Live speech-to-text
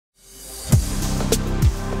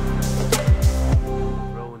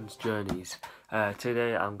Journeys.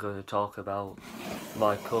 Today I'm going to talk about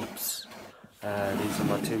my cups. These are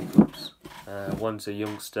my two cups. One's a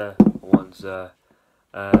youngster, one's a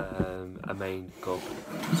main cup.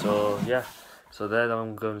 So yeah, so that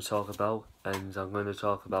I'm going to talk about, and I'm going to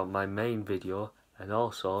talk about my main video, and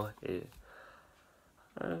also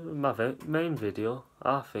my main video.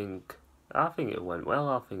 I think it went well.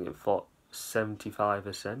 I think it fought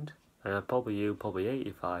 75%. Probably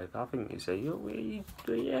 85. I think you say,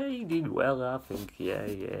 he did well. I think, yeah.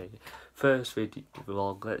 First video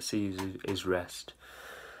vlog, let's see his rest.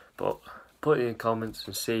 But put it in comments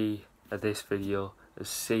and see this video and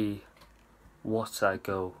see what I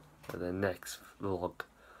go for the next vlog.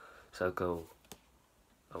 So I go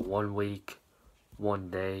 1 week, 1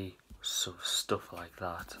 day, so stuff like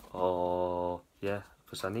that. Or yeah,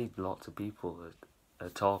 because I need lots of people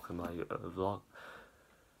that talk in my vlog.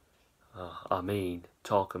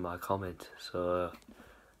 Talk in my comment, so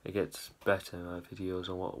it gets better in my videos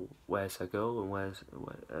on where I go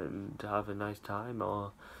and have a nice time,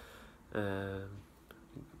 or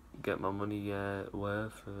get my money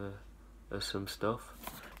worth of some stuff.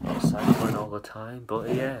 Not cycling all the time,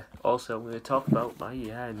 but yeah. Also, I'm going to talk about my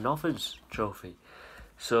novice trophy.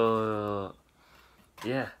 So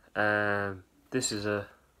yeah, this is a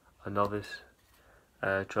novice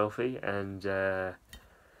trophy, and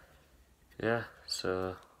yeah,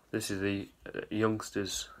 so this is the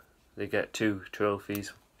youngsters. They get 2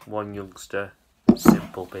 trophies, 1 youngster,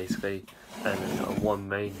 simple basically, and then 1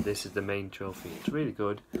 main. This is the main trophy. It's really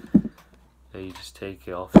good. You just take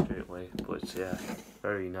it off straight away, but yeah,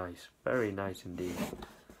 very nice indeed.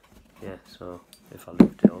 Yeah, so if I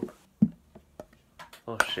lift it up,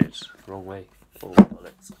 oh shit, wrong way. Oh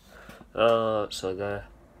bollocks. So there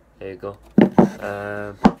you go.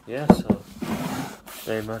 Yeah, so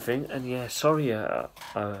there's my thing, and yeah, sorry I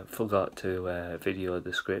forgot to video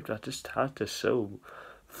the script. I just had a so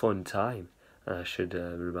fun time, and I should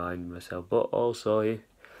remind myself. But also,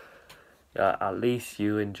 at least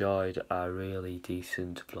you enjoyed a really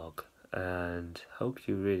decent vlog, and hope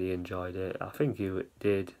you really enjoyed it. I think you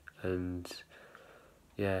did, and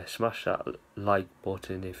yeah, smash that like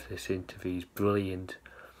button if this interview is brilliant.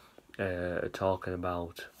 Talking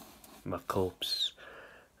about my cups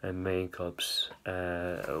and main cups.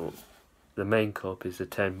 The main cup is the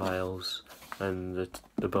 10 miles, and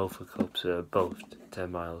the both the cups are both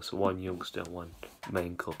 10 miles. 1 youngster, 1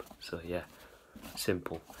 main cup. So yeah,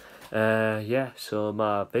 simple. Yeah, so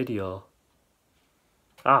my video,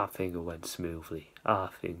 I think it went smoothly. I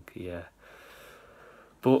think, yeah.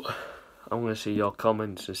 But I'm going to see your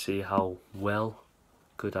comments to see how well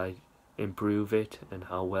could I improve it, and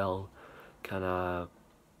how well can I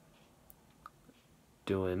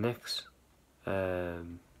do a next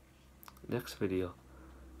video.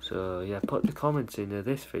 So yeah, put the comments in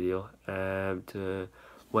this video to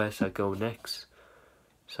where should I go next.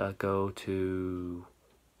 So I go to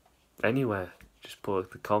anywhere, just put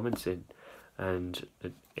the comments in, and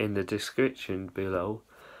in the description below,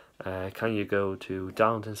 can you go to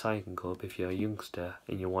Downton Cycling Club if you're a youngster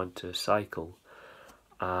and you want to cycle.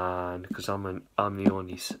 And because I'm the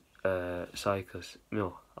only cyclist,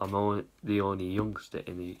 no, I'm the only youngster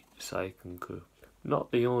in the cycling club.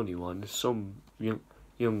 Not the only one, there's some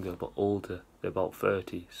younger but older, they're about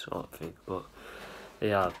 30 sort of thing. But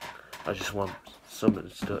yeah, I just want some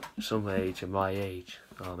age and my age.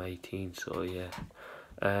 I'm 18, so yeah.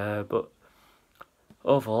 But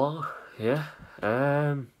overall, yeah.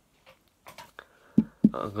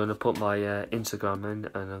 I'm gonna put my Instagram in,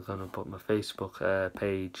 and I'm gonna put my Facebook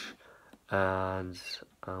page, and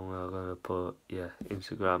I'm gonna put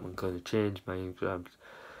Instagram. I'm gonna change my Instagram.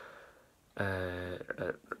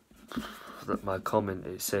 My comment,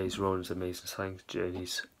 it says Rohan's Amazing Science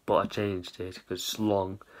Journeys, but I changed it because it's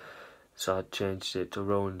long, so I changed it to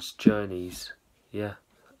Rohan's Journeys. Yeah,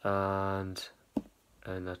 and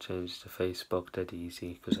I changed to Facebook dead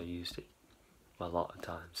easy because I used it a lot of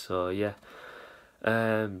times. So yeah.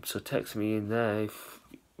 So text me in there if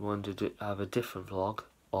you wanted to have a different vlog,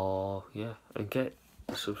 or yeah, and get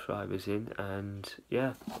the subscribers in, and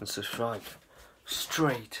yeah, and subscribe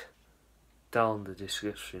straight down the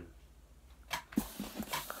description.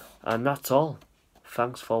 And that's all.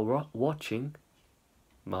 Thanks for watching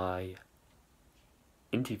my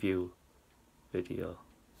interview video.